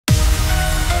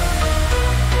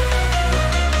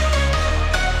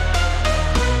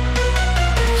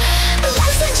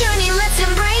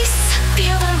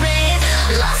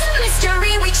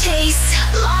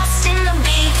lost in the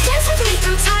beat. Dance with me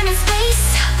through time and space.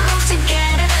 Move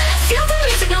together, feel the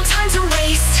music, no time to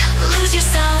waste. Lose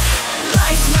yourself,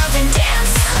 life, love, and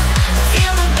dance.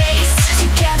 Feel the bass,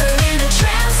 together in a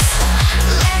trance.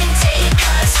 Let it take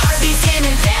us, heartbeats in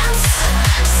advance.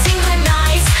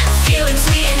 Synchronize, feelings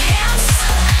we enhance.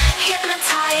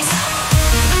 Hypnotize.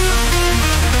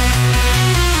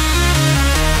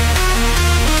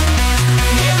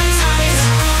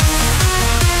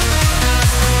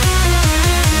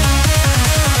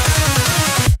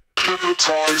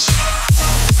 Hypnotize.